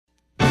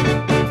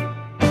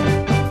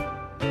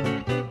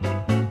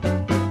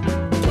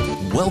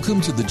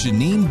Welcome to the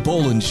Janine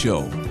Bolon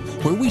Show,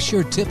 where we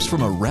share tips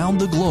from around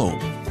the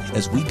globe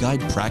as we guide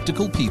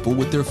practical people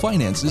with their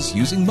finances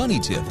using money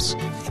tips,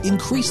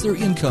 increase their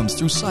incomes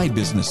through side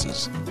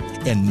businesses,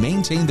 and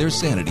maintain their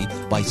sanity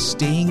by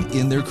staying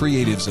in their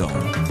creative zone.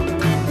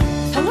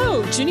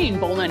 Hello, Janine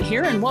Bolon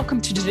here, and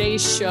welcome to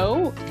today's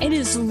show. It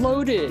is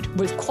loaded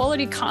with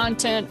quality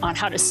content on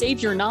how to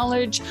save your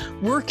knowledge,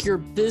 work your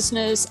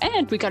business,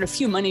 and we got a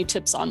few money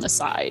tips on the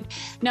side.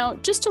 Now,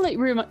 just to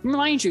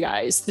remind you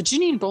guys, the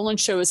Janine Bolon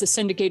Show is a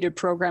syndicated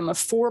program of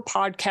 4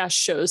 podcast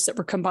shows that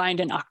were combined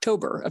in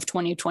October of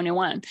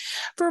 2021.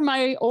 For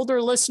my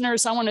older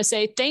listeners, I want to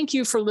say thank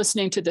you for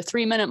listening to the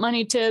 3-Minute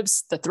Money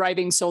Tips, the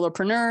Thriving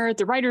Solopreneur,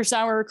 the Writer's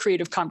Hour,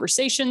 Creative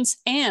Conversations,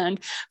 and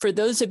for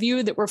those of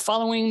you that were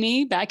following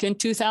me back in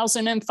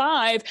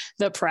 2005,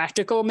 the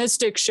Practical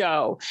Mystic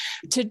Show.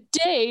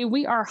 Today,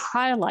 we are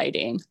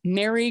highlighting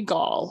Mary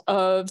Gaul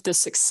of the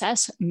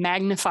Success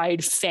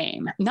Magnified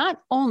fame.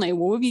 Not only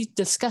will we be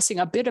discussing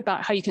a bit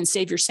about how you can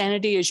save your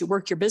sanity as you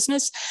work your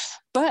business,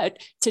 but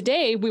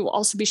today we will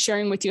also be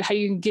sharing with you how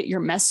you can get your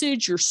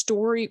message, your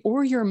story,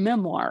 or your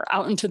memoir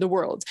out into the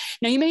world.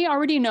 Now, you may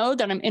already know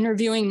that I'm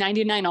interviewing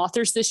 99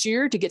 authors this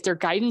year to get their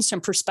guidance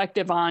and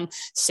perspective on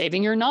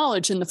saving your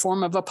knowledge in the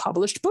form of a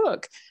published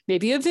book,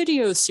 maybe a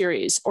video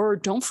series, or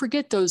don't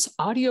forget those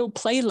audio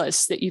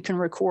playlists that you can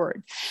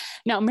record.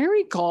 Now,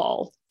 Mary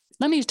Gaul,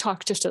 let me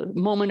talk just a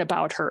moment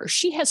about her.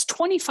 She has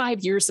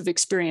 25 years of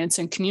experience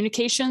in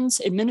communications,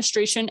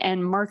 administration,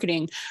 and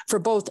marketing for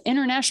both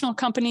international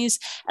companies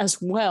as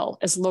well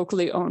as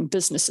locally owned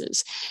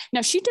businesses.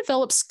 Now, she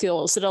develops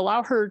skills that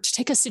allow her to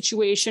take a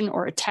situation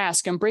or a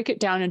task and break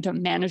it down into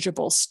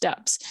manageable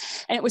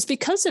steps. And it was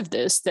because of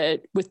this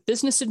that with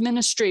business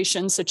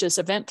administration, such as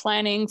event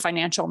planning,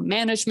 financial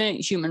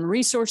management, human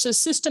resources,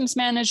 systems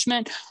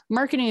management,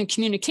 marketing, and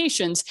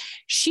communications,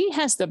 she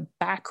has the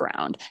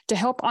background to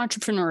help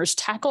entrepreneurs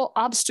tackle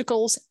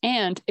obstacles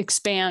and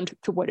expand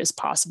to what is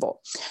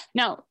possible.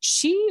 Now,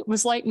 she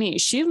was like me.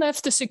 She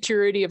left the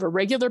security of a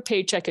regular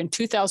paycheck in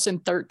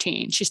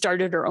 2013. She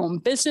started her own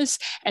business,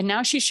 and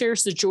now she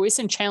shares the joys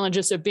and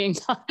challenges of being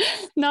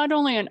not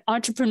only an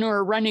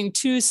entrepreneur running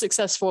 2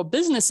 successful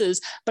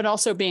businesses, but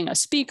also being a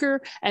speaker,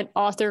 an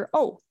author,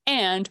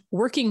 and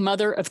working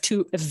mother of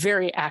 2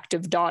 very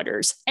active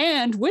daughters.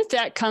 And with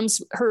that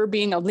comes her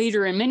being a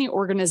leader in many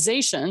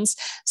organizations,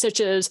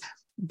 such as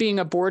being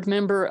a board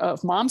member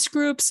of moms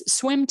groups,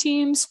 swim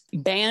teams,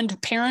 band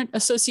parent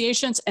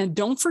associations, and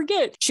don't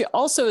forget, she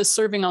also is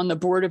serving on the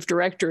board of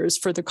directors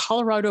for the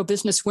Colorado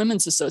Business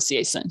Women's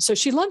Association. So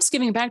she loves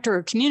giving back to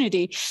her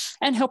community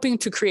and helping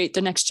to create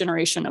the next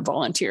generation of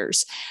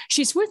volunteers.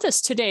 She's with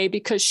us today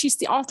because she's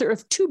the author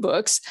of 2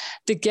 books.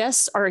 The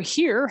guests are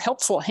here,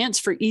 helpful hints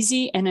for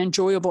easy and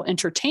enjoyable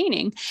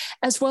entertaining,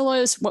 as well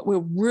as what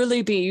will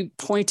really be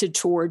pointed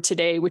toward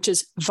today, which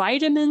is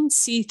Vitamin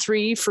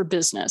C3 for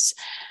Business.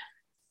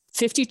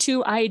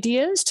 52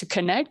 ideas to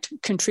connect,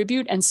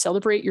 contribute, and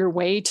celebrate your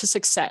way to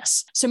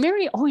success. So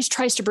Mary always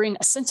tries to bring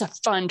a sense of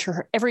fun to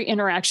her every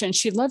interaction.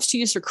 She loves to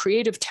use her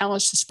creative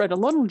talents to spread a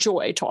little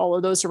joy to all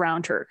of those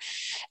around her.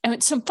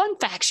 And some fun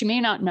facts you may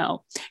not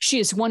know. She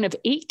is one of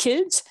 8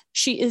 kids.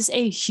 She is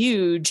a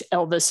huge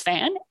Elvis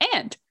fan.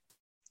 And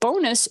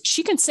bonus,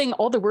 she can sing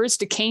all the words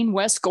to Kanye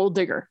West Gold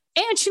Digger.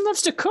 And she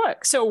loves to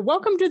cook. So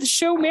welcome to the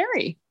show,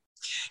 Mary.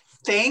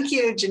 Thank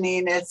you,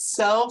 Janine. It's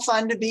so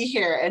fun to be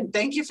here. And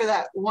thank you for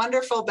that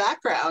wonderful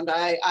background.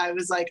 I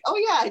was like, oh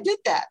yeah, I did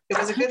that. It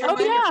was a good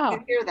reminder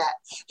to hear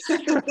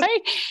that. Right?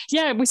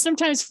 Yeah, we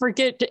sometimes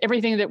forget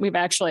everything that we've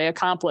actually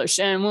accomplished.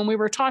 And when we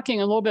were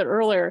talking a little bit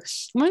earlier,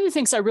 one of the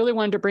things I really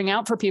wanted to bring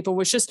out for people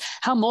was just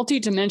how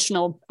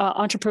multidimensional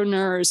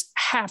entrepreneurs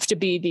have to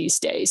be these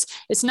days.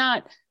 It's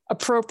not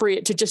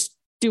appropriate to just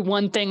do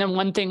one thing and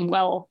one thing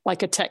well,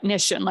 like a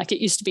technician, like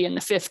it used to be in the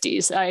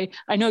 50s.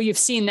 I know you've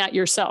seen that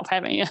yourself,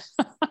 haven't you?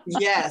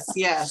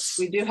 Yes.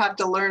 We do have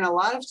to learn a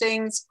lot of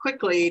things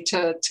quickly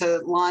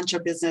to launch a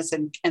business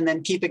and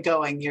then keep it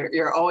going.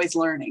 You're always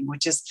learning,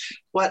 which is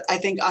what I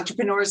think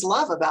entrepreneurs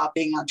love about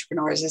being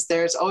entrepreneurs, is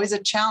there's always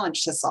a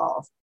challenge to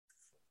solve.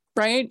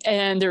 Right.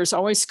 And there's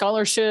always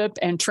scholarship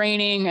and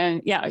training.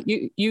 And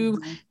you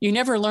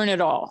never learn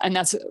it all. And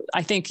that's,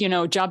 I think,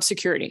 job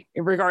security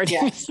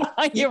regarding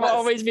you'll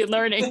always be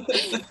learning.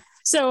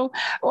 So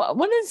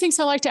one of the things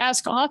I like to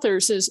ask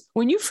authors is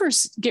when you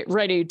first get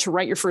ready to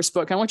write your first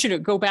book, I want you to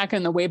go back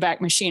in the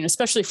Wayback Machine,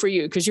 especially for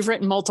you, because you've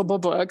written multiple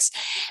books.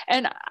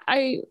 And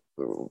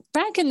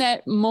back in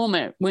that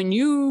moment when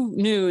you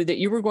knew that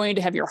you were going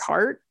to have your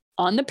heart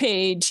on the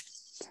page,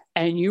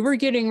 and you were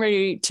getting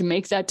ready to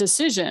make that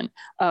decision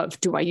of,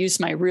 do I use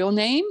my real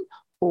name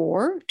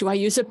or do I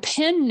use a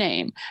pen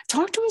name?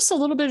 Talk to us a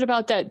little bit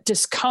about that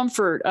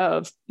discomfort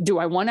of, do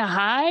I want to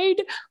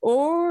hide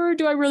or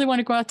do I really want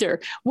to go out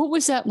there? What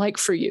was that like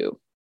for you?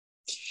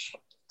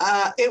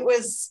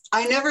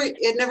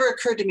 It never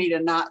occurred to me to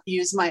not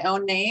use my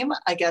own name.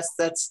 I guess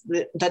that's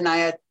the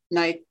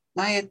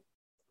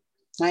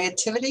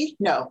naivety?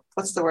 No,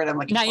 what's the word I'm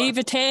looking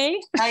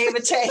Naivete? for?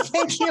 Naivete.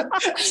 Thank you.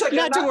 Like,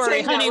 not to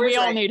worry, honey, we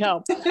all need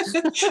help.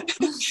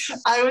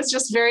 I was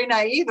just very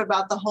naive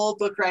about the whole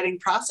book writing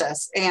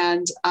process.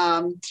 And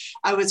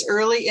I was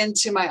early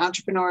into my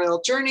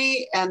entrepreneurial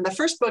journey. And the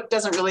first book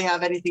doesn't really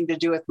have anything to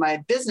do with my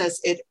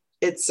business.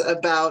 It's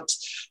about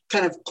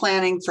kind of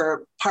planning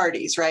for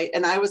parties, right?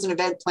 And I was an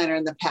event planner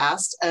in the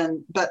past,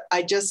 but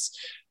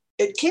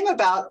it came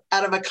about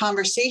out of a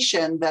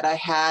conversation that I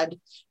had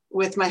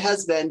with my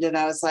husband. And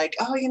I was like,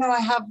 oh,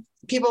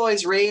 people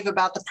always rave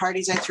about the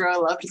parties I throw. I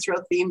love to throw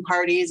theme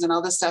parties and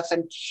all this stuff.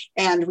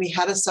 And we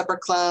had a supper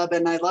club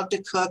and I love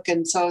to cook.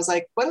 And so I was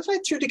like, what if I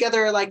threw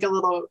together like a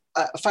little,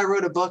 if I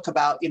wrote a book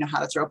about, how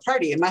to throw a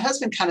party? And my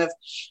husband kind of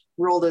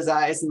rolled his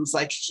eyes and was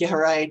like, yeah,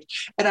 right.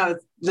 And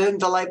then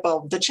the light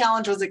bulb, the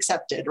challenge was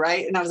accepted.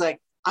 Right. And I was like,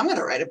 I'm going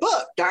to write a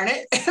book, darn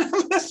it. I'm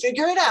going to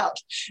figure it out.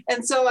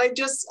 And so I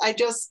just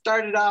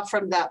started off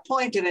from that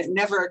point, and it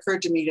never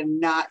occurred to me to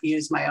not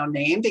use my own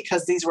name,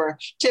 because these were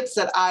tips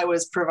that I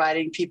was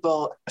providing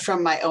people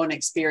from my own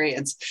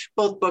experience.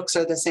 Both books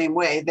are the same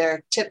way.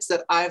 They're tips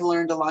that I've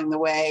learned along the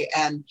way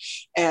and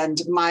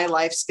my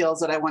life skills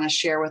that I want to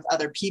share with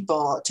other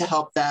people to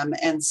help them.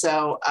 And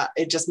so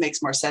it just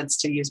makes more sense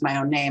to use my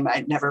own name.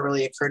 It never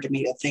really occurred to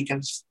me to think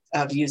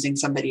of using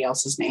somebody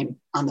else's name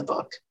on the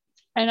book.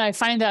 And I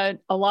find that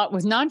a lot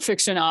with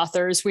nonfiction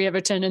authors, we have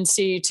a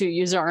tendency to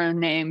use our own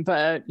name,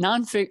 but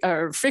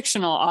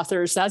fictional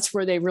authors, that's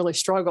where they really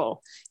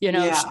struggle.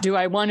 Do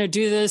I want to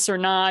do this or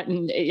not?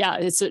 And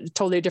it's a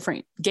totally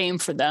different game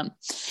for them.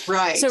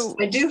 Right. So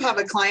I do have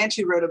a client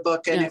who wrote a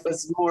book, and it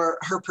was more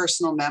her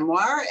personal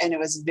memoir, and it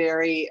was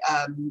very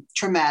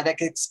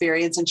traumatic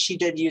experience. And she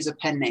did use a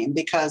pen name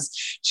because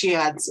she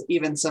had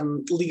even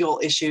some legal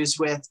issues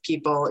with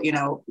people,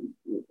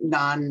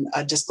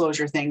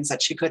 non-disclosure things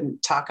that she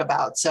couldn't talk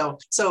about. So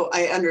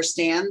I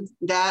understand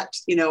that,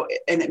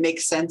 and it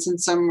makes sense in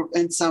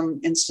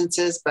some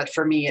instances, but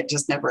for me, it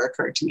just never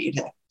occurred to me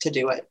to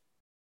do it.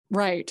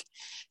 Right.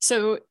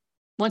 So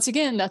once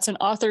again, that's an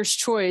author's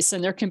choice,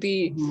 and there can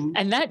be,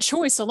 and that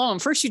choice alone,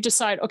 first you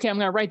decide, okay, I'm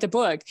going to write the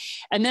book.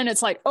 And then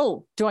it's like,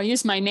 oh, do I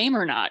use my name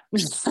or not?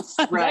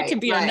 That can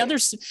be another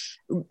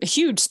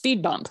huge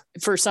speed bump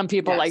for some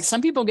people. Yes. Like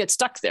some people get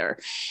stuck there,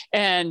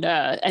 and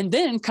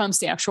then comes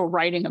the actual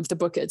writing of the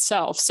book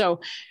itself. So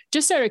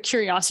just out of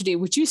curiosity,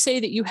 would you say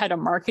that you had a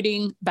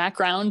marketing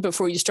background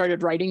before you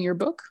started writing your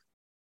book?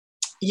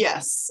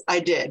 Yes, I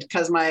did,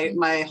 because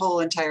my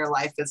whole entire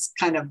life has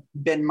kind of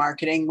been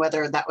marketing,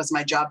 whether that was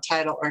my job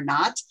title or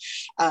not.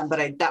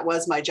 But that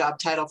was my job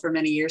title for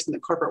many years in the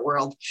corporate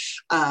world,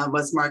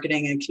 was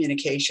marketing and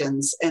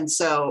communications. And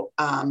so,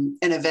 and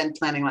event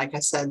planning, like I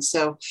said.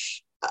 So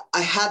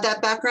I had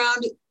that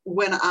background.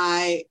 When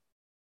I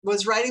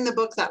was writing the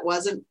book, that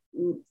wasn't,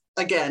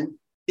 again,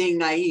 being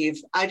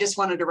naive. I just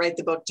wanted to write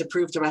the book to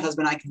prove to my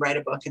husband I could write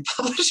a book and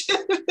publish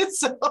it.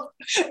 So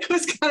it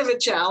was kind of a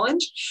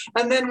challenge.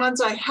 And then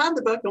once I had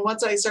the book, and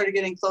once I started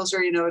getting closer,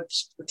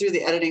 through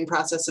the editing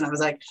process, and I was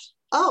like,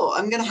 oh,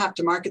 I'm going to have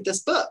to market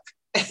this book.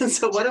 And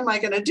so what am I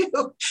going to do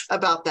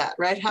about that?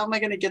 Right? How am I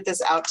going to get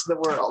this out to the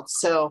world?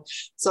 So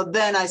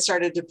then I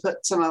started to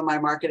put some of my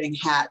marketing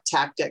hat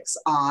tactics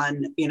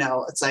on,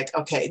 it's like,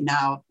 okay,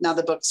 now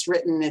the book's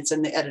written, it's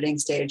in the editing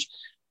stage.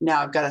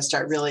 Now I've got to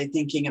start really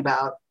thinking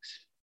about,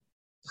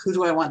 who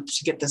do I want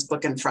to get this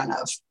book in front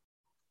of?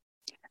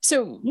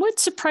 So what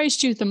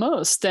surprised you the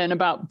most then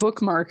about book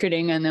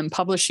marketing and then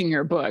publishing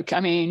your book?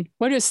 I mean,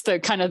 what is the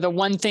kind of the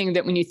one thing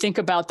that when you think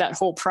about that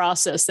whole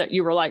process that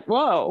you were like,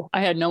 whoa,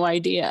 I had no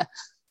idea?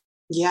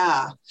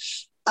 Yeah.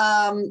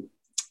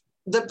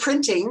 The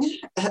printing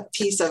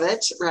piece of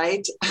it,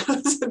 right,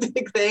 was a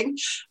big thing.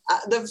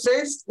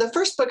 The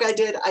first book I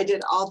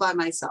did all by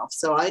myself.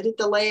 So I did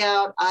the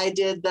layout, I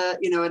did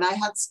and I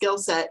had skill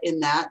set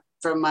in that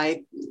from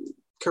my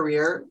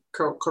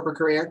corporate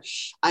career.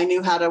 I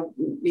knew how to,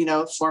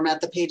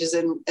 format the pages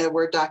in a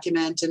Word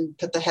document and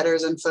put the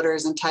headers and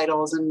footers and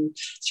titles and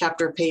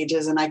chapter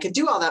pages. And I could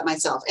do all that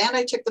myself. And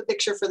I took the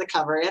picture for the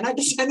cover and I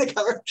designed the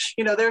cover.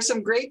 There's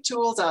some great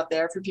tools out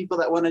there for people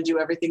that want to do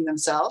everything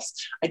themselves.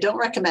 I don't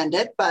recommend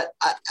it, but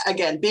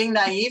again, being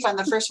naive on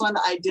the first one,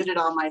 I did it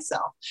all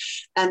myself.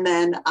 And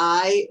then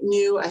I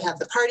knew I had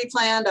the party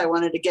planned. I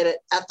wanted to get it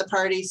at the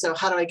party. So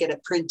how do I get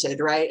it printed,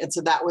 right? And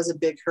so that was a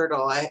big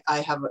hurdle. I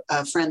have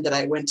a friend that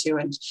I went to,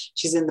 and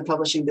she's in the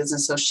publishing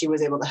business. So she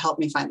was able to help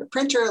me find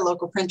a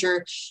local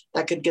printer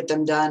that could get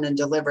them done and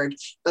delivered.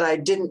 But I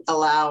didn't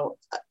allow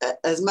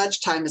as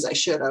much time as I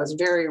should. I was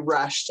very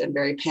rushed and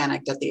very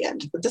panicked at the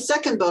end. But the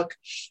second book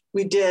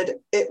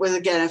it was,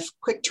 again, a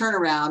quick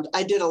turnaround.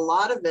 I did a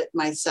lot of it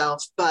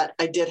myself, but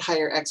I did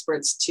hire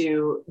experts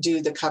to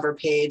do the cover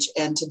page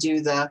and to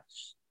do the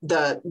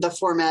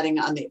formatting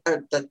on the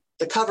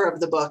cover of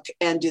the book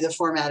and do the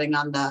formatting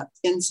on the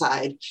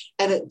inside.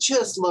 And it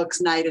just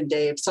looks night and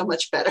day so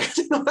much better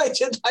than what I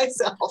did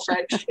myself,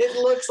 right? It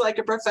looks like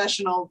a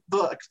professional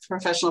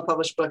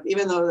published book,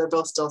 even though they're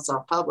both still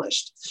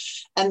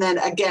self-published. And then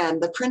again,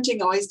 the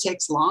printing always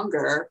takes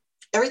longer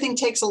everything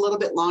takes a little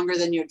bit longer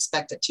than you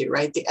expect it to,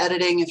 right? The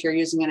editing, if you're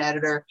using an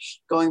editor,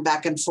 going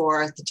back and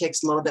forth, it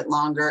takes a little bit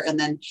longer. And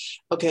then,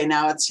 okay,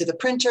 now it's to the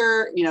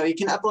printer. You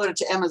can upload it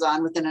to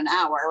Amazon within an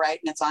hour, right?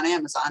 And it's on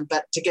Amazon.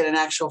 But to get an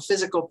actual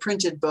physical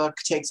printed book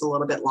takes a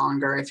little bit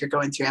longer if you're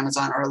going through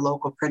Amazon or a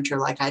local printer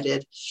like I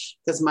did,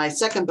 because my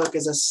second book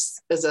is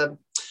a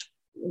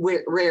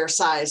rare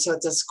size. So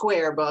it's a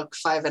square book,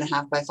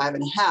 5.5 by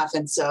 5.5.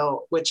 And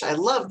so, which I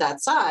love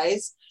that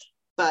size,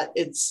 but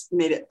it's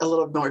made it a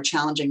little more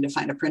challenging to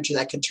find a printer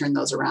that could turn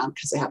those around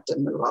because they have to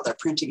move all their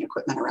printing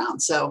equipment around.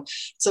 So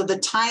the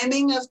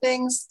timing of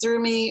things threw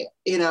me,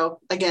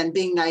 again,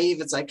 being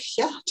naive, it's like,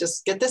 yeah,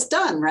 just get this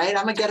done, right?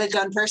 I'm a get it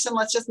done person.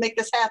 Let's just make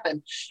this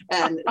happen.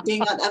 And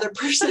being on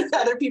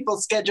other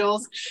people's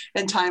schedules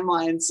and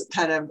timelines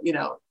kind of,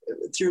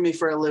 threw me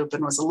for a loop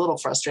and was a little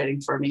frustrating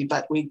for me,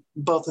 but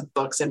both of the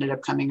books ended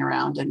up coming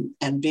around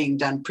and being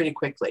done pretty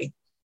quickly.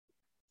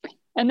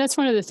 And that's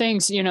one of the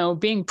things,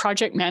 being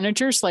project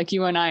managers like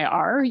you and I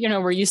are,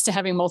 we're used to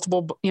having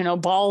multiple,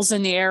 balls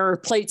in the air or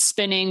plates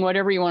spinning,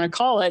 whatever you want to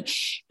call it.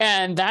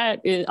 And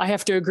that is, I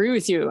have to agree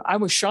with you. I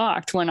was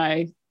shocked when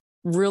I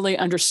really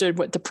understood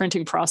what the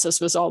printing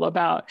process was all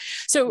about.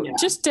 So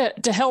just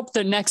to help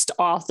the next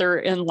author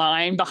in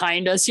line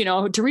behind us,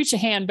 to reach a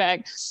hand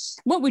back,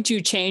 what would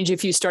you change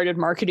if you started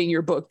marketing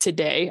your book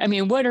today? I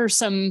mean, what are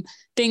some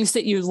things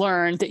that you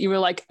learned that you were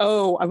like,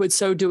 oh, I would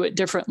so do it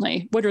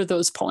differently? What are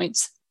those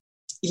points?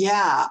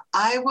 Yeah,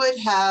 I would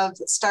have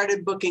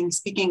started booking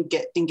speaking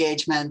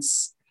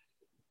engagements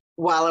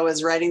while I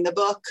was writing the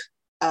book.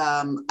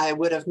 I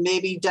would have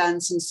maybe done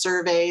some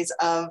surveys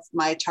of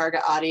my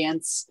target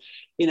audience,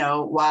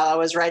 while I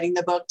was writing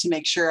the book to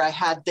make sure I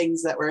had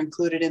things that were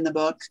included in the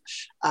book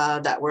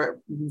that were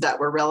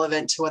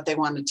relevant to what they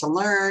wanted to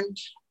learn.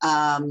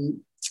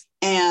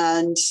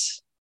 And,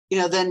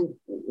 then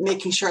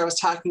making sure I was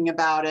talking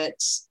about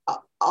it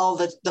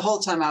the whole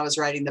time I was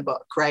writing the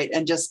book, right?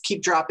 And just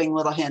keep dropping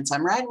little hints.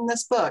 I'm writing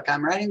this book.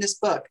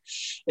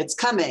 It's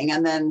coming.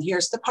 And then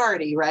here's the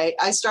party, right?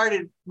 I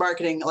started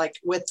marketing like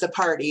with the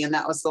party, and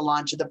that was the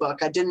launch of the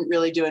book. I didn't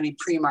really do any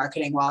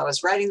pre-marketing while I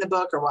was writing the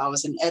book or while I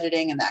was in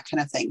editing and that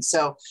kind of thing.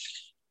 So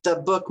the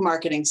book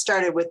marketing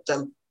started with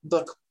the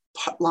book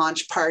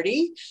launch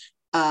party,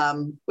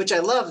 which I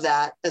love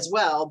that as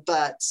well.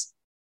 But,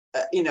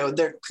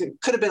 there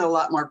could have been a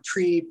lot more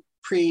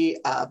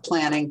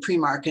pre-planning,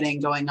 pre-marketing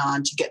going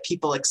on to get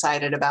people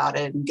excited about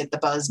it and get the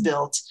buzz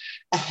built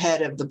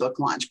ahead of the book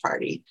launch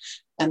party.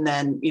 And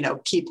then,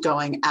 keep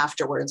going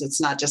afterwards. It's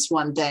not just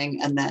one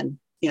thing. And then,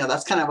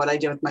 that's kind of what I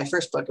did with my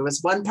first book. It was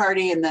one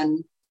party and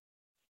then,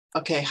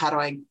 okay,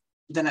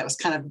 then it was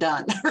kind of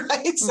done,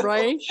 right?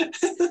 Right.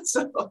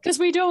 Because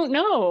we don't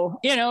know,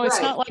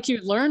 it's not like you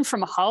learn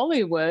from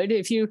Hollywood.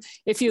 If you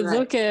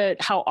look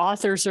at how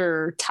authors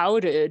are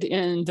touted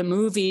in the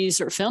movies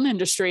or film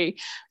industry,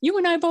 you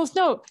and I both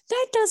know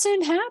that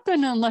doesn't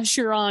happen unless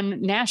you're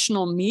on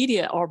national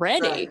media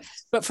already. Right.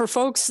 But for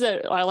folks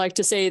that I like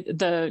to say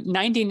the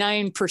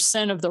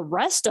 99% of the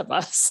rest of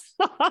us,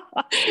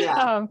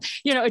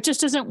 it just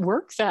doesn't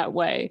work that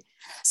way.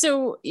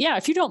 So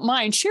if you don't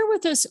mind, share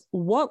with us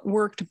what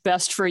worked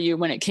best for you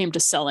when it came to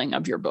selling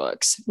of your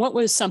books. What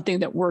was something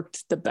that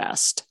worked the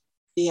best?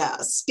 Yeah,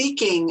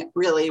 speaking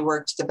really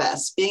worked the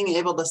best. Being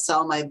able to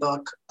sell my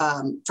book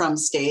from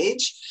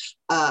stage.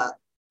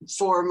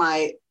 For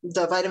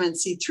the vitamin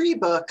C3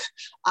 book,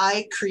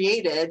 I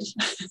created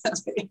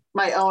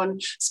my own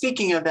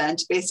speaking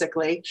event,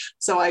 basically.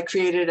 So I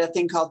created a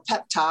thing called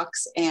Pep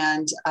Talks,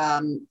 and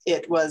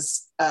it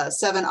was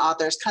 7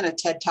 authors, kind of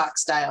TED Talk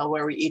style,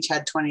 where we each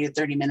had 20 to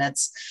 30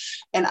 minutes.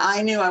 And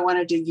I knew I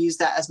wanted to use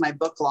that as my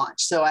book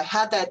launch. So I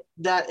had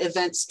that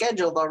event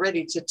scheduled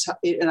already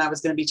and I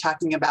was going to be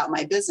talking about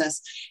my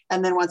business.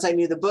 And then once I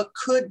knew the book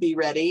could be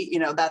ready,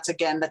 that's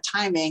again, the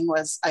timing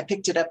was, I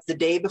picked it up the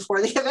day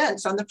before the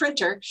event from the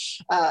printer.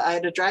 I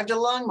had to drive to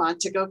Longmont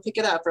to go pick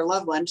it up, or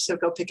Loveland to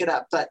go pick it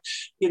up. But,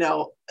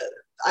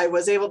 I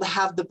was able to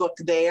have the book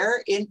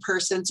there in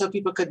person so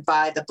people could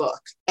buy the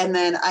book. And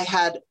then I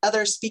had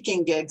other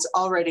speaking gigs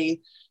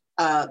already,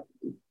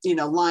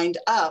 lined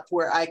up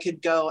where I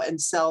could go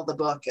and sell the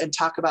book and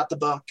talk about the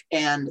book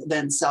and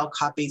then sell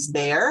copies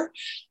there.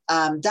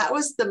 That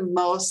was the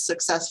most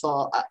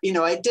successful.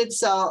 I did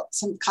sell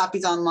some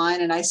copies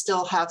online, and I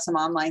still have some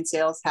online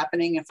sales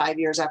happening in 5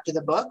 years after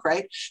the book,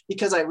 right?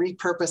 Because I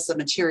repurposed the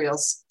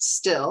materials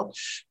still.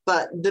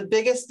 But the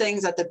biggest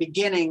things at the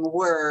beginning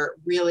were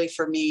really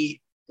for me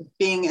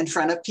being in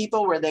front of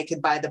people where they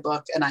could buy the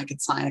book and I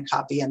could sign a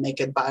copy and they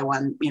could buy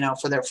one,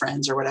 for their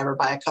friends or whatever,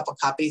 buy a couple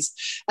copies.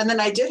 And then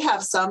I did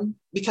have some,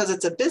 because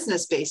it's a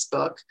business-based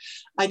book,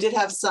 I did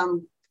have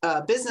some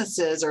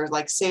businesses or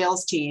like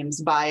sales teams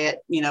buy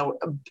it,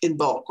 in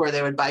bulk, where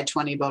they would buy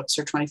 20 books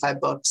or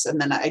 25 books. And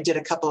then I did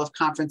a couple of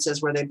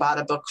conferences where they bought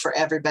a book for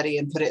everybody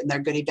and put it in their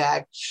goodie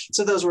bag.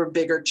 So those were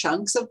bigger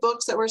chunks of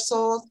books that were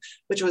sold,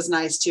 which was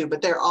nice too.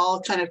 But they're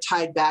all kind of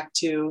tied back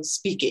to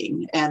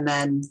speaking and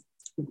then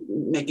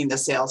making the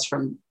sales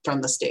from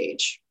the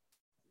stage.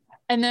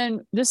 And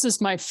then this is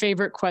my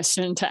favorite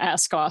question to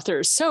ask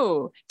authors.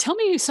 So tell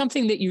me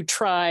something that you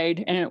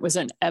tried and it was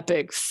an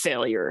epic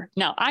failure.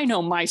 Now, I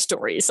know my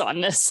stories on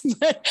this,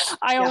 but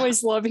I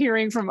always love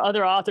hearing from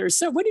other authors.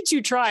 So what did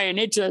you try and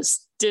it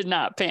just did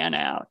not pan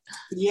out?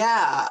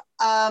 Yeah.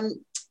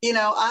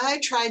 I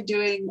tried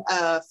doing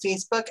a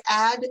Facebook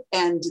ad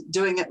and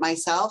doing it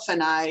myself.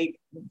 And I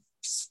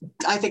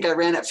think I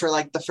ran it for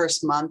like the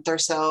first month or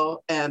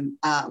so.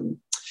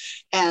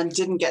 And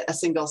didn't get a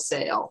single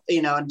sale,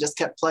 and just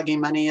kept plugging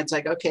money. It's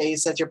like, okay, you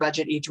set your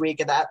budget each week,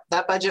 and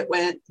that budget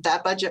went,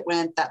 that budget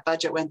went, that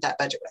budget went, that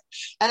budget went.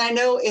 And I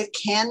know it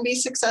can be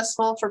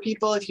successful for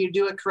people if you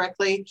do it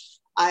correctly.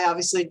 I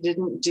obviously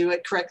didn't do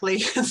it correctly.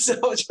 So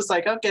it's just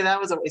like, okay, that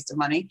was a waste of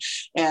money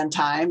and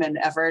time and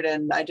effort.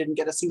 And I didn't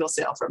get a single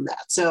sale from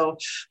that. So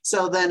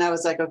then I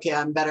was like, okay,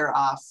 I'm better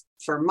off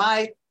for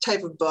my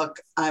type of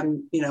book.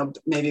 I'm,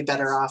 maybe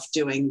better off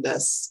doing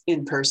this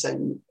in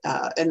person,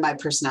 in my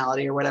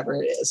personality or whatever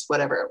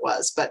it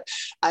was. But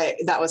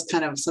that was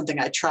kind of something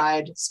I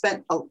tried,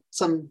 spent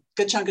some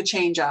good chunk of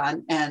change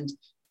on and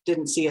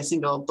didn't see a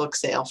single book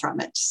sale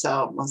from it. So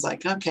I was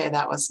like, okay,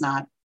 that was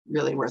not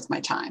really worth my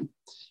time.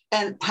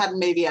 And had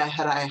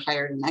I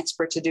hired an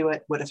expert to do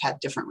it, would have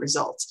had different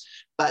results.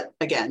 But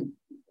again,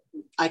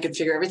 I could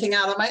figure everything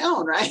out on my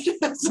own, right?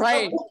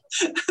 Right.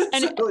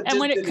 And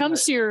when it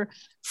comes to your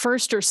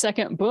first or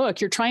second book,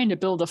 you're trying to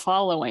build a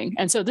following.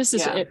 And so this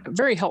is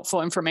very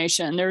helpful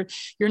information.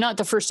 You're not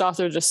the first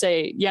author to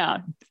say,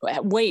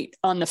 wait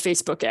on the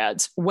Facebook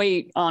ads,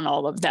 wait on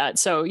all of that.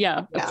 So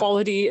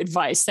quality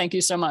advice. Thank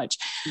you so much.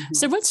 Mm-hmm.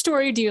 So what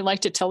story do you like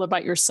to tell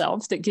about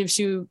yourself that gives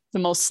you the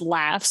most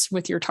laughs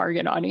with your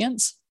target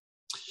audience?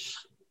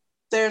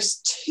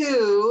 There's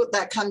two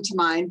that come to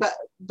mind, but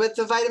with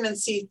the vitamin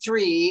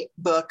C3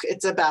 book,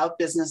 it's about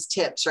business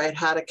tips, right?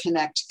 How to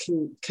connect,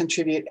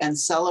 contribute, and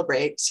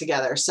celebrate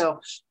together. So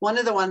one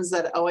of the ones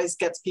that always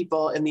gets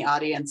people in the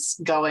audience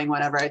going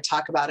whenever I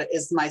talk about it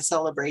is my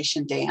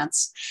celebration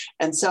dance.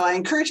 And so I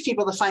encourage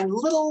people to find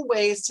little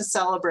ways to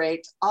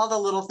celebrate all the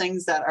little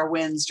things that are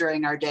wins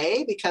during our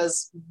day,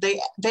 because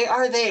they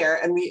are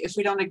there. And if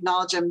we don't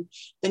acknowledge them,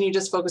 then you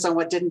just focus on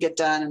what didn't get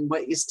done and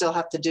what you still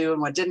have to do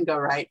and what didn't go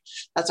right.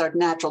 That's our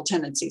natural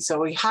tendency. So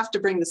we have to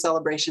bring the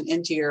celebration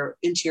into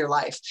your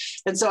life.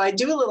 And so I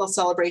do a little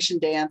celebration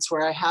dance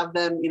where I have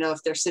them,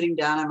 if they're sitting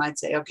down, I might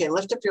say, okay,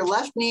 lift up your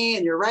left knee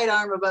and your right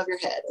arm above your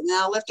head. And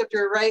now lift up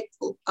your right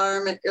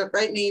arm and your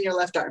right knee and your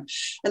left arm.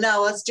 And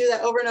now let's do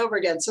that over and over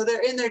again. So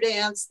they're in their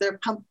dance, they're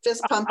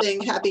fist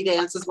pumping happy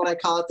dance is what I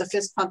call it, the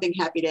fist pumping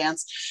happy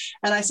dance.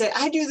 And I say,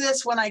 I do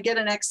this when I get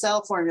an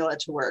Excel formula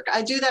to work.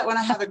 I do that when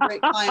I have a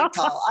great client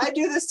call. I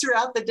do this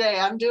throughout the day.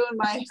 I'm doing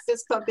my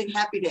fist pumping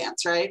happy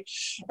dance, right?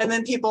 And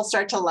then people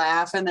start to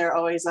laugh and they're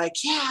always like,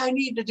 yeah, I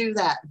need to do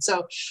that.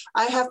 So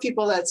I have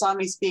people that saw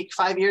me speak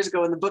 5 years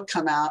ago when the book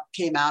came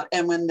out.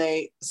 And when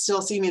they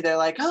still see me, they're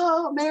like,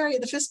 oh, Mary,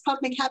 the fist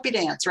pumping happy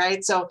dance,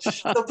 right? So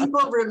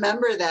people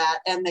remember that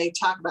and they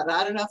talk about it.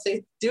 I don't know if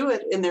they do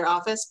it in their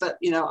office, but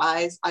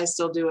I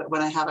still do it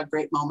when I have a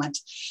great moment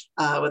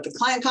with the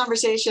client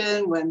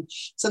conversation, when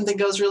something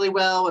goes really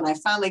well, when I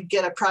finally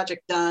get a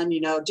project done,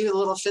 do a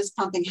little fist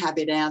pumping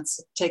happy dance,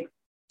 take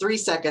 3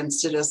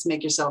 seconds to just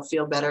make yourself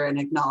feel better and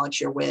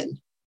acknowledge your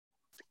win.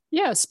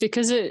 Yes,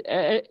 because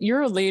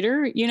you're a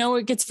leader,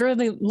 it gets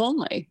very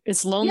lonely.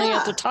 It's lonely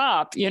at the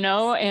top,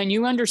 and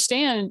you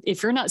understand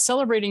if you're not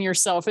celebrating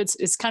yourself,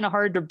 it's kind of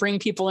hard to bring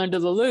people into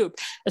the loop,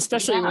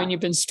 especially when you've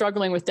been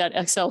struggling with that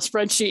Excel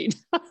spreadsheet.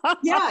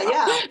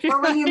 Yeah.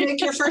 Or when you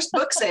make your first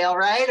book sale,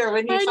 right? Or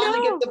when you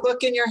finally get the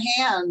book in your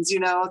hands,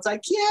 it's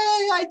like, yay,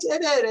 I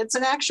did it. It's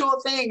an actual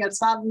thing.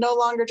 It's no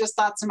longer just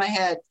thoughts in my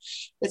head.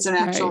 It's an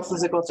actual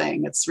physical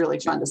thing. It's really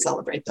fun to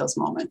celebrate those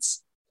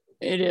moments.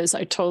 It is.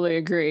 I totally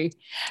agree.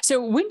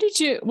 So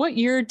what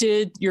year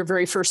did your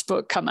very first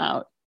book come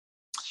out?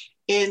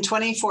 In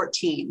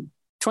 2014.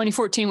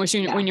 2014 was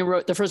when you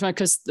wrote the first one,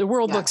 because the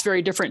world looks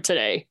very different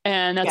today.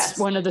 And that's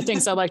one of the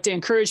things I like to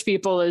encourage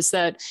people is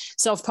that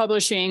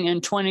self-publishing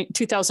in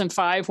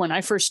 2005, when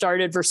I first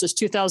started, versus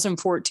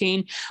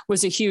 2014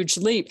 was a huge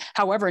leap.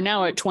 However,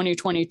 now at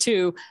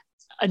 2022,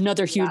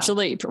 another huge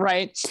leap,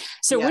 right?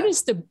 So what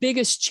is the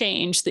biggest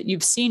change that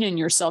you've seen in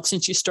yourself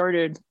since you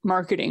started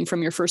marketing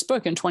from your first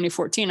book in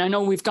 2014? I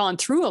know we've gone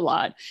through a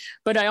lot,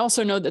 but I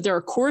also know that there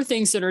are core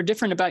things that are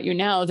different about you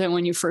now than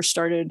when you first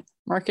started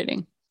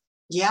marketing.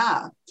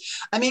 Yeah.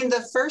 I mean,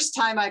 the first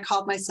time I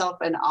called myself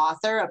an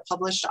author, a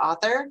published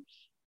author,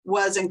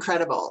 was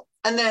incredible.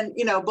 And then,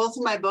 both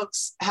of my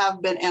books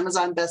have been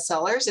Amazon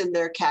bestsellers in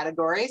their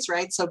categories,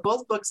 right? So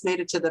both books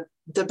made it to the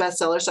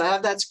bestseller. So I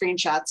have that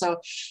screenshot.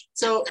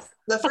 So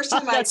the first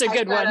time that's I a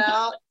good one.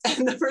 Out,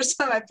 and the first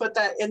time I put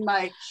that in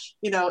my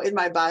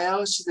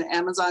bio, she's an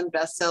Amazon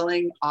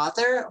bestselling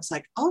author. I was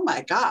like, oh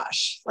my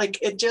gosh, like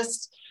it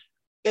just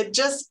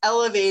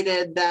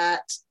elevated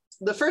that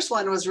the first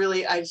one was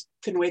really, I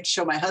couldn't wait to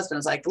show my husband. I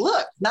was like,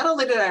 look, not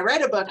only did I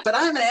write a book, but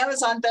I'm an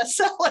Amazon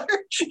bestseller.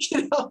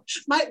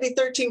 Might be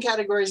 13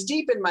 categories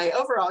deep in my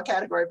overall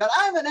category, but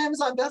I'm an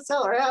Amazon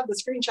bestseller. I have the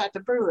screenshot to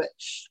prove it.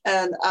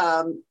 And,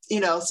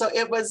 so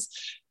it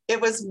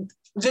was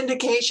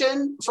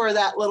vindication for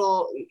that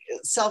little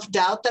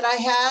self-doubt that I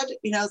had.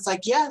 It's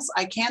like, yes,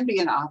 I can be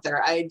an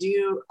author. I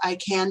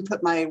can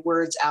put my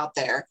words out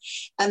there.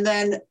 And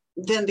then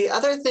the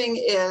other thing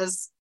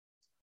is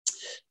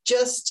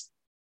just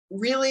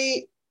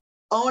really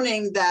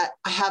owning that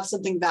I have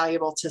something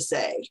valuable to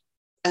say,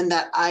 and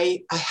that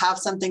I have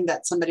something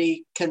that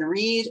somebody can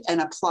read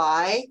and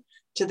apply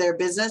to their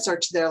business or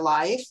to their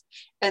life,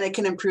 and it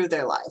can improve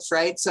their life,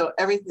 right? So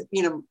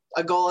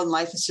a goal in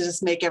life is to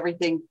just make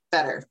everything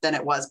better than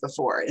it was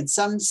before in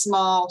some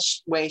small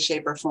way,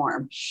 shape, or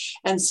form.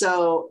 And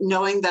so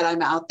knowing that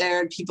I'm out there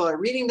and people are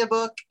reading the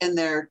book and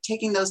they're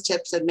taking those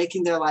tips and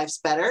making their lives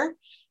better,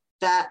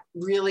 that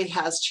really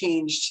has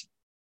changed.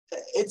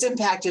 It's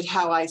impacted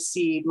how I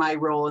see my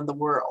role in the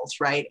world,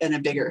 right? In a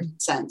bigger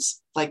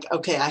sense. Like,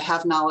 okay, I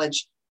have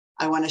knowledge.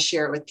 I want to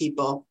share it with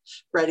people.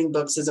 Writing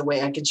books is a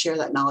way I can share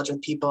that knowledge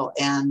with people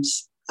and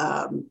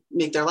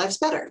make their lives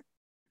better.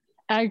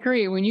 I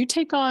agree. When you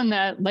take on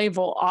that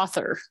label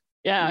author,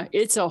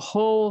 it's a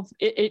whole,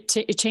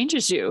 it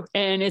changes you,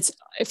 and it's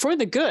for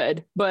the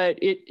good, but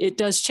it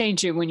does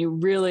change you when you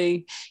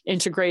really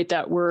integrate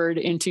that word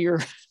into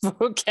your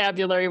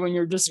vocabulary when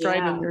you're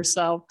describing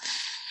yourself.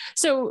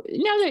 So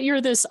now that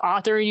you're this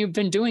author, you've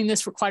been doing this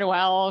for quite a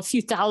while, a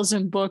few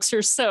thousand books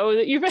or so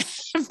that you've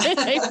been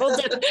able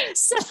to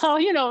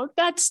sell,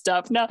 that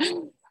stuff. Now,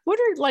 what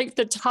are like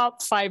the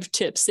top 5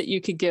 tips that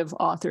you could give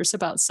authors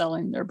about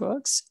selling their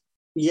books?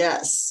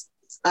 Yes.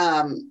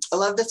 I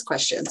love this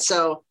question.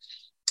 So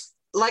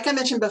like I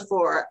mentioned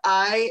before,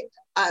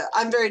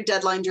 I'm very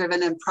deadline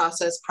driven and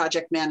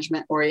project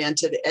management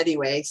oriented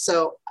anyway.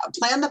 So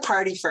plan the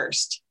party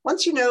first.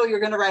 Once you know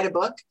you're going to write a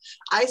book,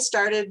 I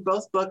started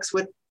both books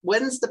with,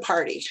 when's the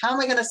party? How am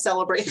I going to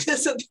celebrate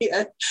this at the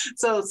end?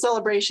 So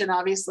celebration,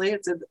 obviously,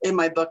 it's in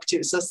my book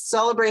too. So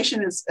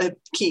celebration is a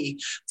key.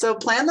 So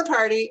plan the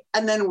party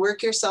and then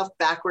work yourself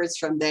backwards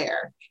from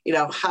there.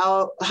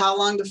 How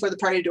long before the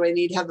party do I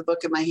need to have the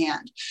book in my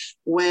hand?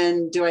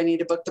 When do I need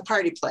to book the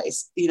party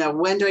place?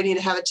 When do I need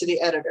to have it to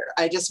the editor?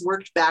 I just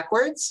worked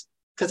backwards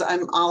because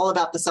I'm all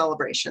about the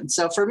celebration.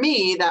 So for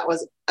me, that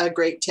was a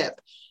great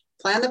tip.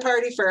 Plan the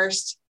party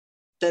first,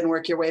 then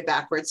work your way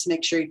backwards to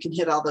make sure you can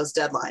hit all those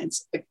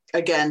deadlines.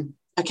 Again,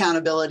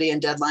 accountability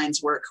and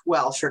deadlines work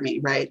well for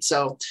me, right?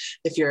 So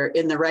if you're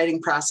in the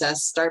writing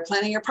process, start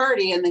planning your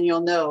party, and then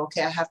you'll know,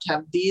 okay, I have to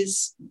have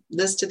this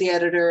to the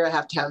editor. I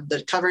have to have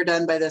the cover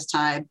done by this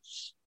time,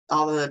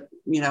 all of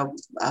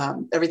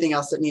the, everything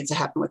else that needs to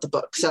happen with the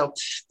book. So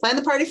plan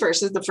the party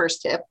first is the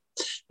first tip.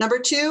 Number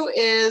 2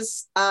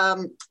 is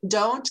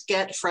don't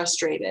get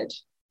frustrated.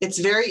 It's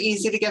very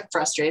easy to get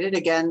frustrated.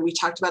 Again, we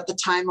talked about the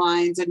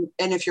timelines,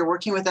 and if you're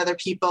working with other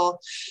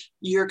people,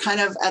 you're kind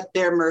of at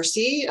their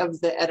mercy of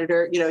the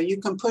editor. You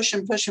can push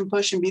and push and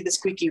push and be the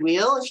squeaky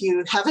wheel if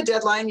you have a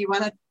deadline you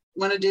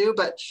want to do.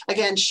 But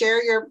again,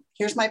 share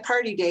here's my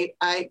party date.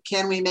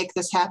 Can we make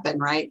this happen,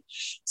 right?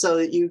 So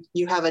that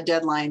you have a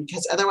deadline,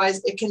 because otherwise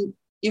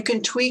you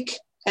can tweak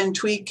and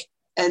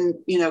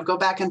go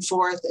back and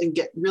forth and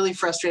get really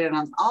frustrated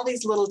on all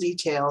these little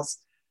details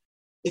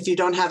if you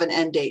don't have an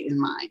end date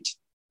in mind.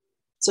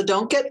 So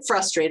don't get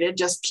frustrated.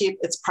 Just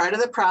it's part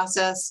of the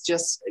process.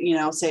 Just,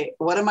 say,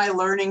 what am I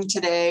learning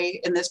today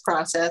in this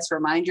process?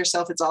 Remind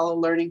yourself it's all a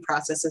learning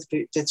process if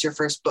it's your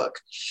first book.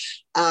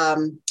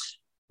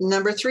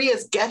 Number 3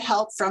 is get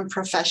help from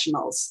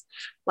professionals.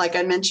 Like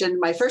I mentioned,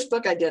 my first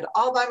book I did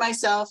all by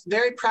myself,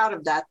 very proud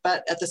of that.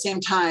 But at the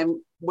same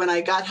time, when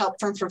I got help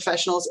from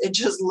professionals, it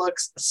just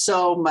looks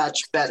so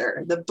much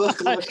better. The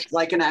book looked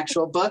like an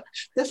actual book.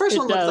 The first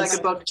one looked like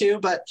a book too,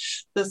 but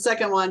the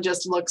second one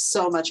just looks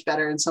so much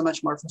better and so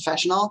much more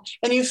professional.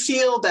 And you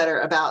feel better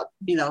about,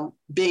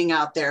 being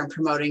out there and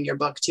promoting your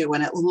book too,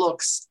 when it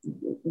looks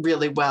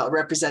really well,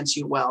 represents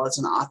you well as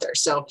an author.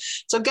 So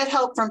get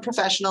help from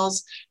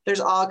professionals.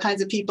 There's all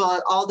kinds of people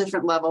at all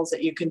different levels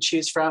that you can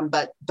choose from,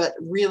 but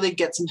really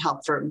get some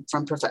help from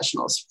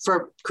professionals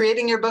for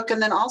creating your book,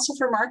 and then also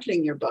for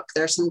marketing your book.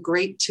 There's some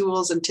great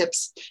tools and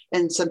tips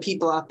and some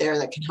people out there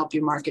that can help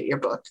you market your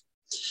book.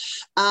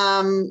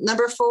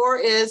 Number 4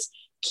 is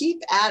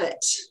keep at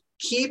it.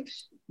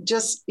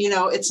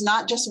 It's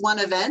not just one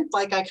event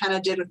like I kind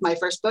of did with my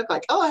first book,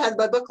 like, I had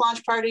my book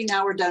launch party,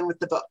 now we're done with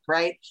the book,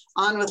 right?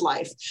 On with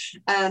life.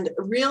 And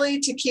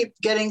really, to keep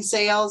getting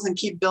sales and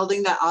keep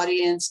building that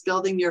audience,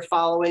 building your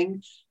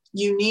following,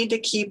 you need to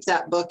keep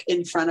that book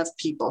in front of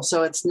people.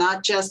 So it's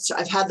not just,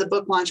 I've had the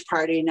book launch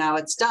party, now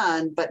it's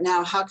done, but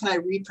now how can I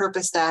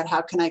repurpose that?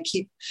 How can I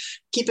keep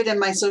it in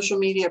my social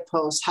media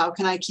posts? How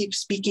can I keep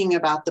speaking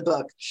about the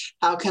book?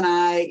 How can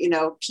I,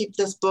 keep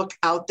this book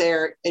out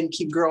there and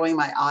keep growing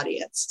my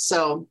audience?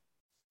 So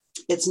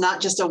It's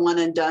not just a one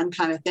and done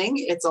kind of thing.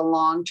 It's a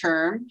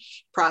long-term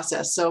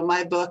process. So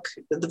my book,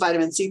 The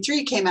Vitamin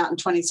C3, came out in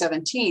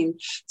 2017.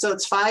 So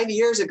it's 5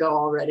 years ago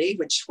already,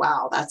 which,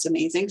 wow, that's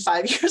amazing.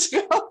 5 years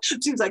ago.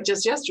 Seems like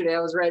just yesterday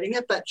I was writing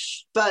it, but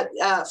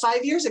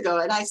 5 years ago.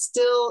 And I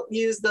still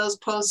use those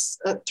posts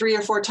 3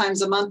 or 4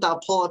 times a month.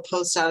 I'll pull a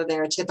post out of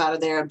there, a tip out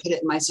of there, and put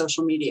it in my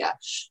social media.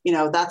 You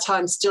know, that's how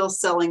I'm still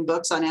selling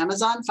books on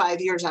Amazon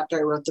 5 years after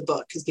I wrote the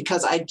book, is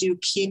because I do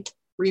keep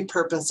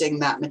repurposing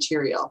that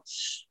material.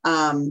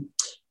 And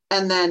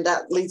then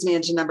that leads me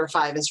into number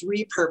 5 is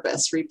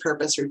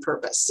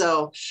repurpose.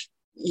 So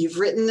you've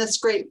written this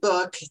great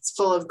book. It's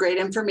full of great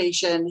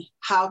information.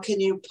 How can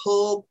you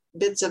pull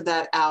bits of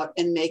that out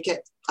and make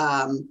it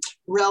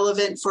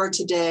relevant for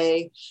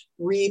today,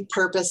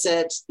 repurpose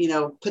it, you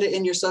know, put it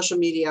in your social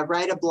media,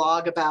 write a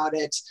blog about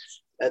it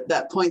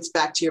that points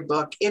back to your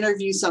book,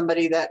 interview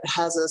somebody that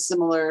has a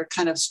similar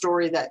kind of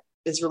story that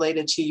is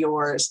related to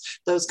yours,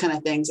 those kind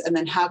of things. And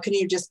then how can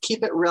you just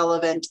keep it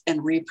relevant and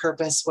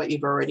repurpose what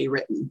you've already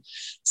written?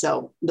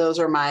 So those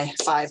are my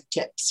 5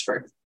 tips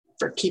for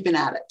keeping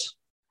at it.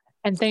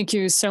 And thank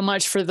you so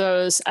much for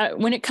those.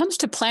 When it comes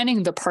to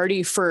planning the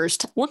party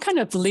first, what kind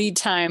of lead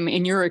time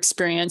in your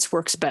experience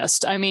works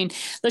best? I mean,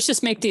 let's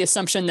just make the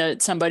assumption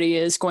that somebody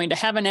is going to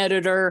have an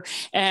editor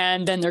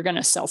and then they're going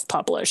to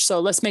self-publish. So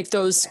let's make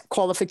those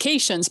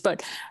qualifications.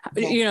 But,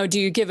 you know, do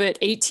you give it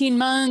 18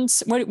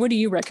 months? What do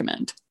you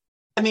recommend?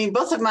 I mean,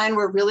 both of mine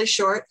were really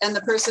short. And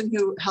the person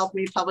who helped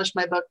me publish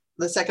my book,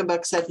 the second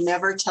book, said,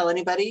 never tell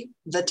anybody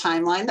the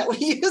timeline that we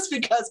use,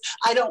 because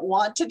I don't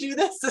want to do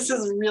this. This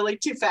is really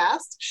too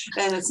fast.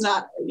 And it's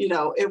not, you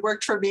know, it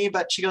worked for me,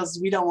 but she goes,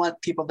 we don't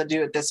want people to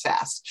do it this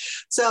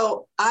fast.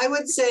 So I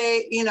would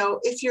say, you know,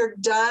 if you're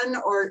done,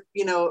 or,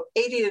 you know,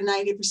 80 to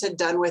 90%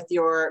 done with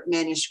your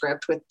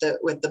manuscript, with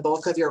the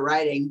bulk of your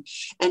writing,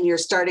 and you're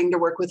starting to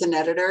work with an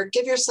editor,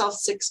 give yourself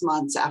 6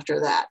 months after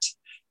that.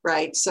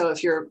 Right. So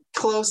if you're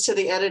close to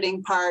the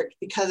editing part,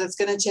 because it's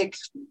going to take,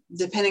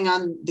 depending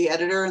on the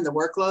editor and the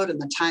workload and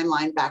the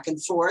timeline back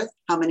and forth,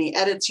 how many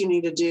edits you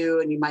need to do,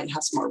 and you might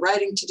have some more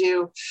writing to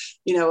do,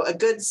 you know, a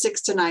good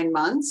 6 to 9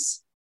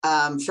 months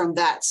from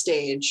that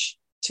stage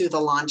to the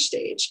launch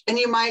stage. And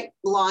you might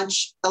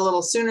launch a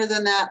little sooner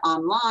than that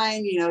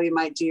online. You know, you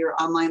might do your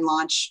online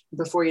launch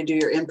before you do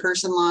your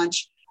in-person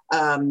launch.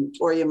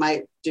 Or you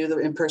might do the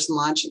in-person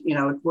launch, you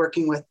know,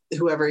 working with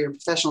whoever your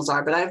professionals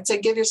are. But I would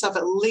say give yourself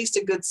at least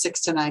a good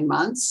 6 to 9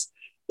 months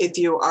if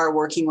you are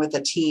working with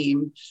a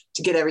team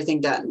to get everything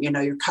done. You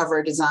know, your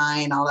cover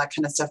design, all that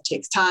kind of stuff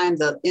takes time.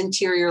 The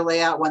interior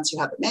layout, once you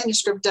have the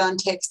manuscript done,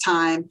 takes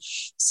time.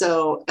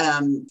 So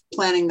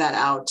planning that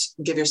out,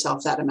 give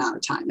yourself that amount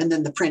of time. And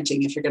then the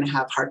printing, if you're going to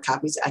have hard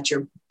copies at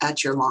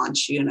your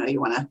launch, you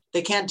know,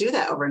 they can't do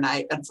that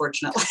overnight,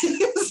 unfortunately.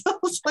 So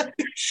it's like,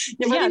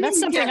 yeah, that's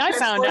something I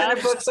found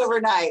out. Books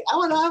overnight. I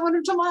want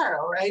them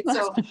tomorrow, right?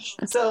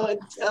 So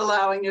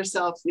allowing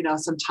yourself, you know,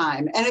 some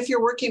time. And if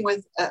you're working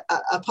with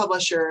a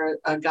publisher,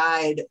 a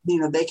guide, you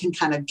know, they can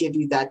kind of give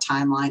you that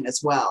timeline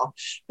as well,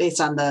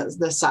 based on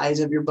the size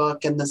of your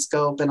book and the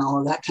scope and all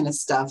of that kind of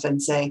stuff,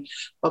 and say,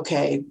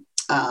 okay,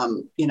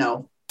 you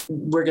know,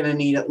 we're going to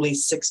need at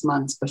least 6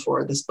 months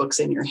before this book's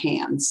in your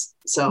hands.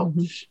 So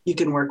you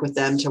can work with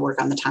them to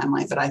work on the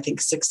timeline, but I think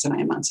 6 to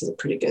 9 months is a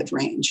pretty good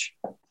range.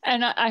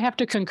 And I have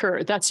to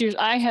concur.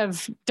 I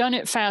have done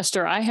it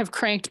faster. I have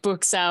cranked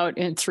books out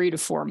in 3 to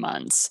 4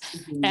 months.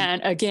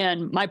 And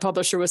again, my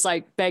publisher was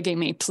like begging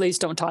me, please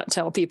don't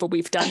tell people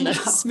we've done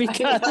this,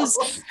 because,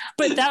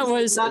 but that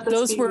was, not the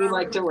those speed were we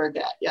like to work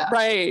at. Yeah.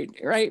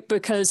 Right.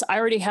 Because I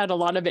already had a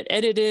lot of it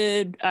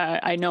edited.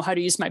 I know how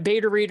to use my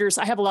beta readers.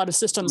 I have a lot of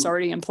systems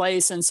already in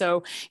place. And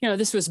so, you know,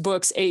 this was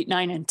books 8,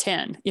 9, and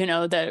 10, you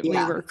know, that we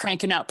were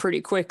cranking out pretty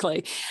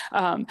quickly.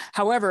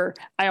 However,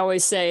 I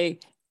always say,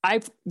 I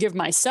give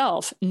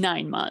myself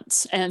 9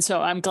 months. And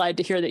so I'm glad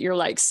to hear that you're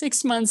like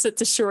 6 months at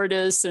the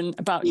shortest, and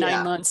about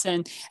 9 months.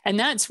 And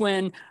that's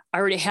when I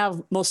already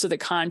have most of the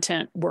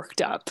content worked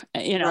up.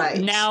 You know,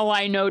 now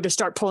I know to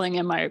start pulling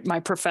in my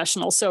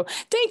professional. So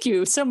thank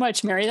you so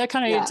much, Mary. That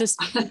kind of just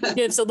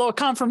gives a little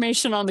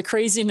confirmation on the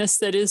craziness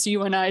that is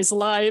you and I's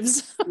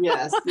lives.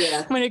 Yes.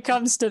 When it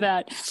comes to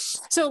that.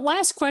 So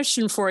last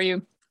question for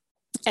you.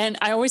 And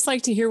I always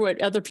like to hear what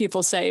other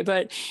people say,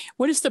 but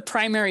what is the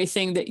primary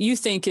thing that you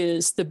think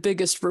is the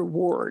biggest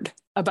reward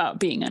about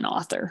being an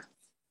author?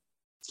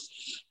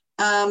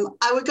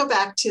 I would go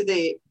back to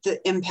the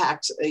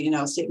impact, you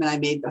know, statement I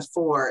made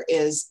before.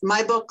 Is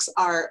my books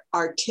are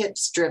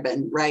tips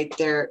driven, right?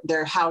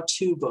 They're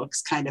how-to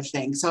books kind of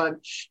thing. So I'm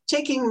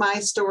taking my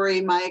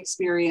story, my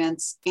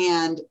experience,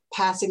 and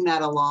passing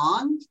that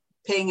along,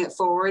 paying it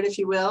forward, if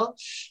you will.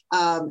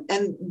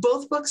 And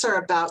both books are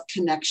about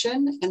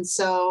connection. And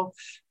so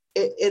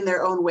in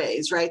their own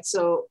ways, right?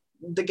 So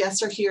The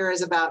Guests Are Here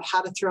is about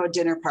how to throw a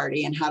dinner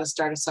party and how to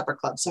start a supper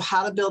club. So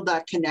how to build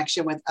that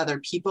connection with other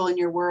people in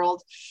your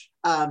world,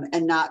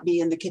 and not be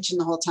in the kitchen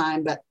the whole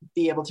time, but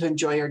be able to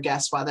enjoy your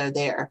guests while they're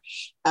there.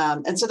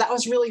 And so that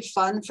was really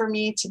fun for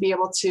me to be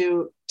able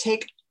to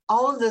take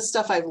all of this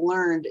stuff I've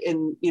learned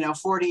in,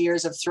 40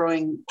 years of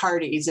throwing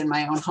parties in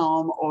my own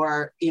home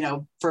or,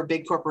 for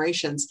big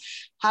corporations,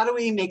 how do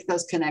we make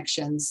those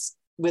connections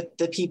with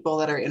the people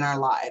that are in our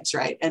lives,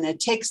 right? And it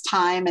takes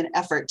time and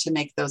effort to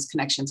make those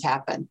connections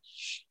happen.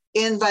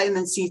 In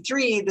vitamin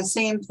C3, the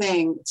same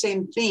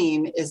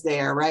theme is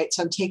there, right?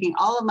 So I'm taking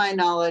all of my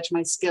knowledge,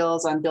 my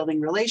skills on building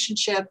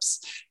relationships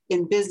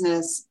in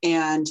business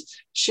and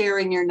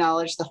sharing your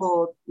knowledge.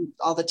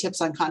 All the tips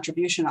on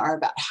contribution are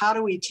about how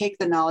do we take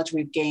the knowledge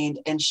we've gained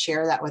and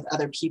share that with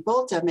other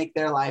people to make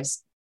their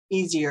lives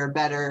easier,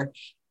 better,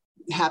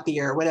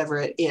 happier, whatever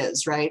it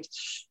is, right?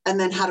 And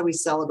then how do we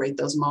celebrate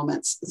those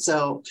moments?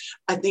 So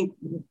I think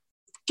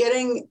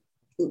getting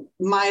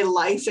my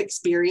life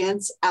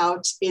experience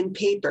out in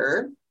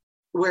paper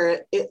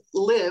where it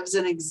lives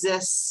and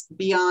exists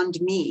beyond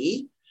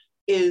me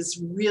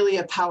is really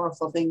a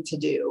powerful thing to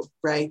do,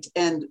 right?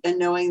 And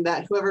knowing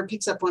that whoever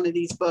picks up one of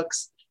these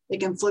books, they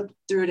can flip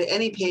through to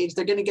any page,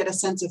 they're going to get a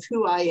sense of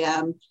who I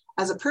am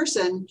as a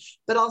person,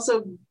 but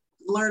also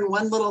learn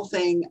one little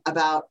thing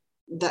about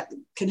that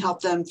can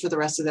help them for the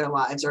rest of their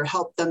lives or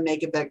help them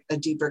make a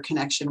deeper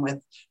connection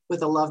with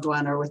a loved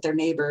one or with their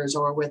neighbors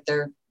or with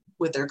their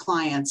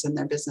clients and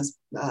their business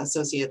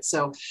associates.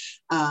 So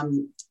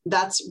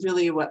that's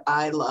really what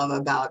I love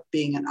about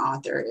being an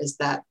author is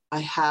that I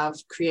have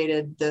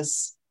created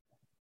this,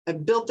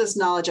 I've built this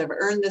knowledge, I've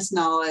earned this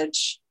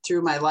knowledge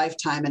through my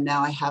lifetime, and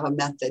now I have a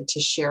method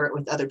to share it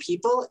with other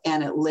people,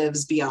 and it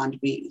lives beyond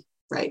me,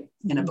 right,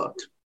 in a book.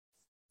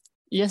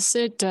 Yes,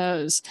 it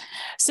does.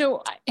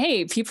 So,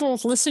 hey, people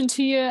listen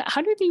to you.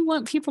 How do you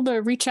want people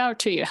to reach out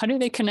to you? How do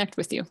they connect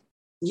with you?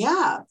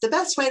 Yeah, the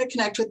best way to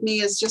connect with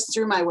me is just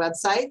through my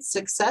website,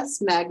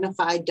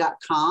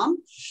 successmagnified.com.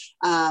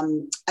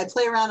 I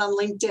play around on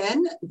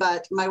LinkedIn,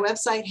 but my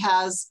website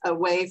has a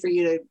way for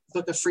you to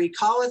book a free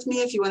call with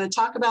me if you want to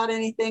talk about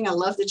anything. I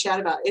love to chat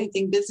about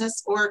anything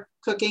business or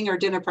cooking or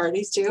dinner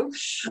parties too.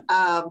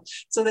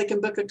 So they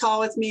can book a call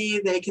with me.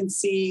 They can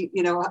see,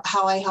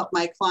 how I help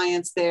my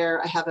clients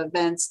there. I have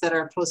events that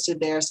are posted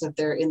there. So if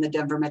they're in the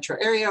Denver metro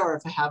area or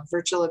if I have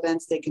virtual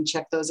events, they can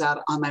check those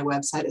out on my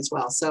website as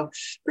well. So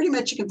pretty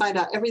much you can find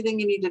out everything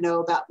you need to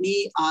know about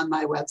me on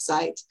my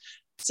website,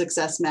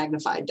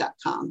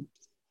 successmagnified.com.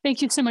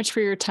 Thank you so much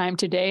for your time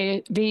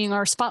today, being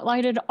our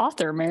spotlighted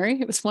author, Mary.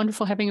 It was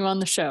wonderful having you on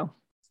the show.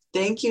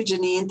 Thank you,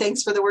 Janine.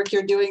 Thanks for the work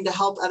you're doing to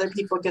help other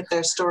people get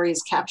their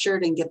stories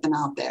captured and get them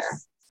out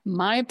there.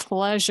 My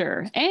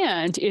pleasure.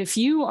 And if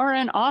you are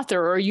an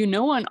author or you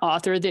know an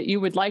author that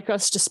you would like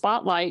us to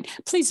spotlight,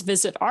 please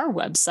visit our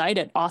website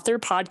at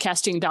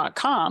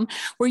authorpodcasting.com,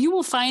 where you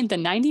will find the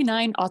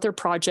 99 Author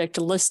Project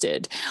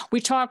listed.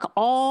 We talk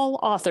all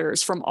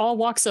authors from all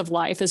walks of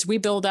life as we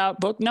build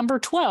out book number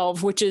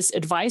 12, which is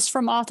Advice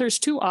from Authors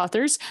to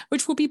Authors,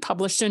 which will be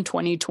published in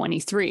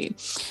 2023.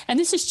 And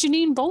this is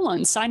Janine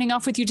Bolon signing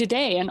off with you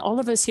today, and all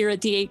of us here at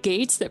the 8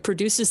 Gates that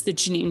produces the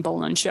Janine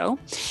Bolon Show.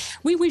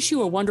 We wish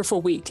you a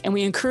wonderful week. And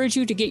we encourage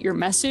you to get your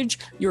message,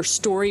 your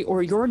story,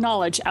 or your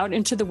knowledge out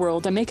into the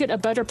world and make it a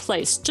better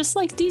place, just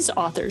like these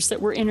authors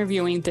that we're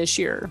interviewing this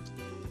year.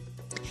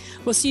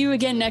 We'll see you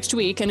again next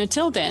week. And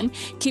until then,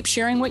 keep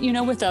sharing what you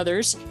know with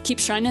others, keep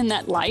shining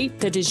that light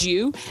that is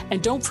you,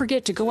 and don't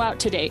forget to go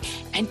out today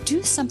and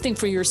do something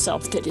for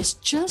yourself that is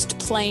just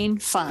plain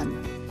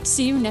fun.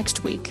 See you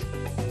next week.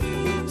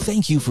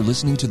 Thank you for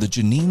listening to The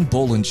Janine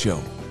Bolon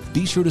Show.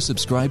 Be sure to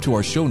subscribe to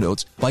our show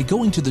notes by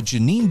going to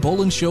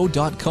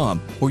thejaninebolonshow.com,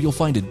 where you'll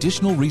find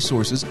additional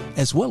resources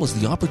as well as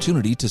the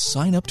opportunity to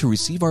sign up to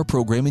receive our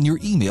program in your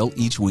email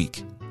each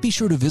week. Be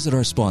sure to visit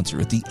our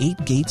sponsor at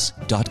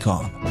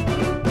the8gates.com.